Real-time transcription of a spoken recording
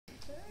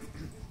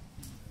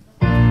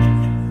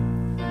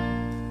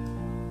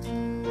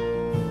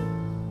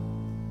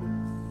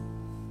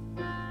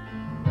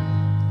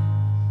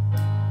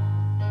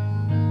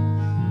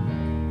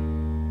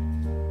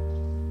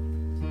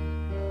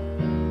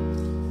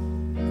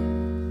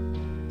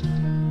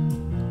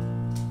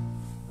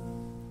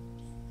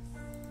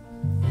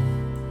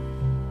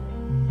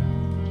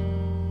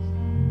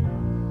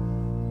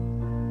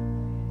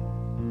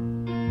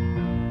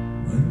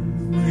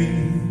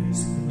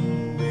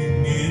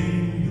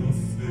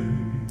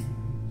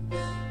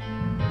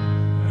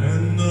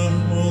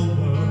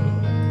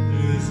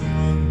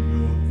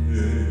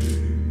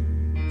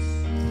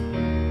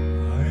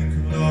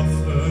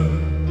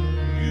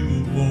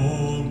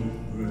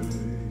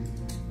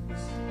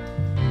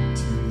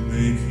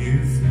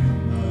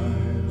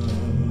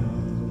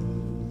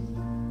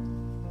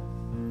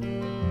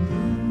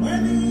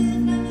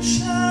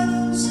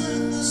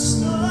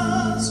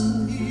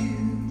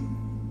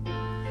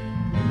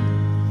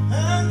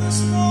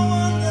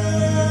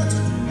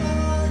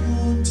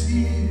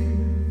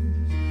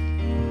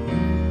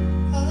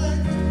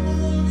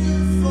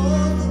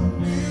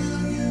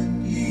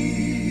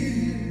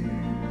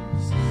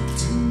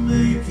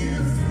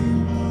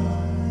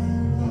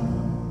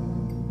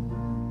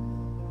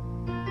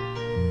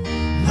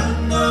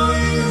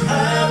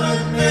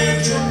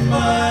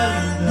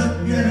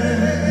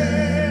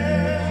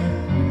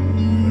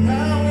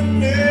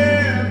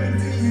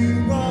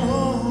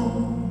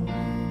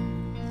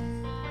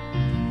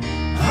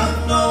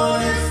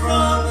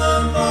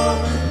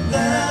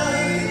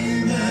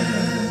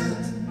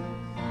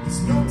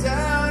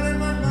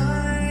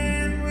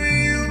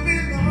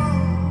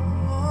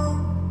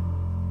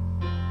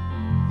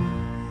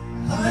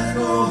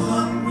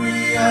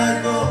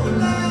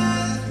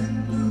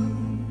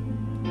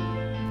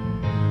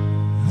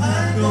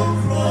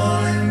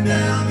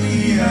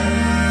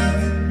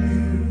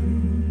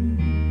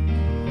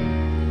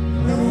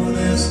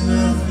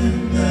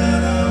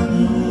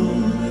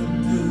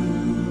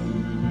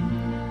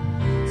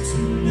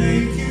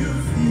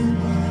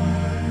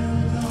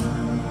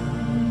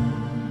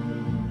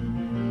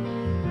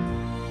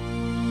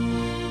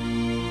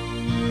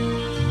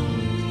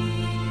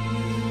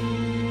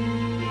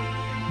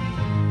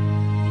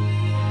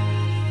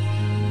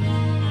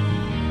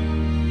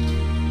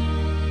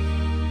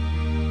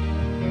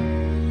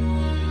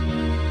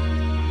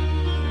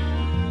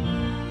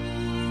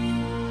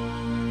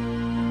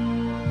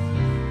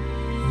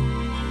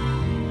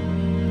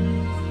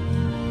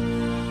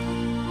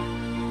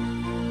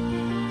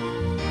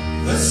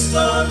The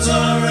storms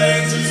are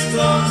raging,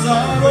 storms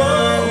are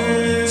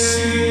rolling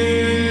sea,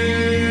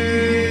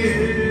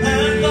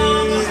 and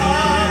on the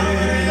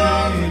highway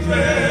of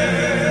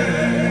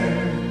regret,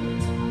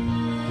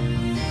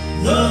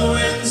 the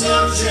winds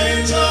of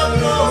change are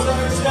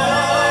blowing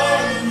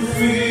wild and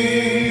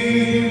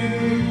free.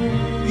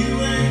 You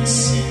ain't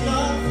seen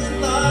nothing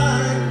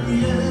like me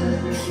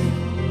yet.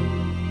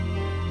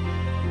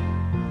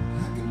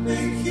 I can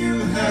make you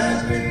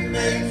happy,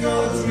 make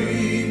your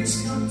dreams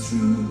come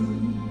true.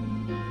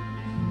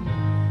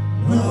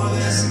 No,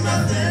 there's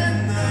nothing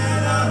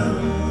that I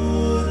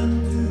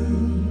wouldn't do.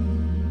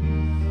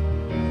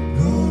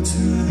 Go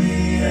to the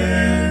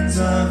ends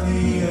of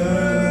the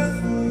earth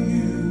for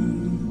you,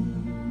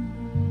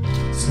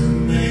 to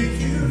make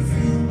you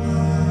feel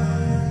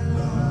my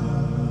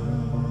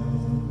love,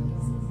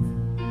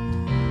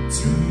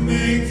 to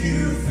make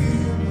you feel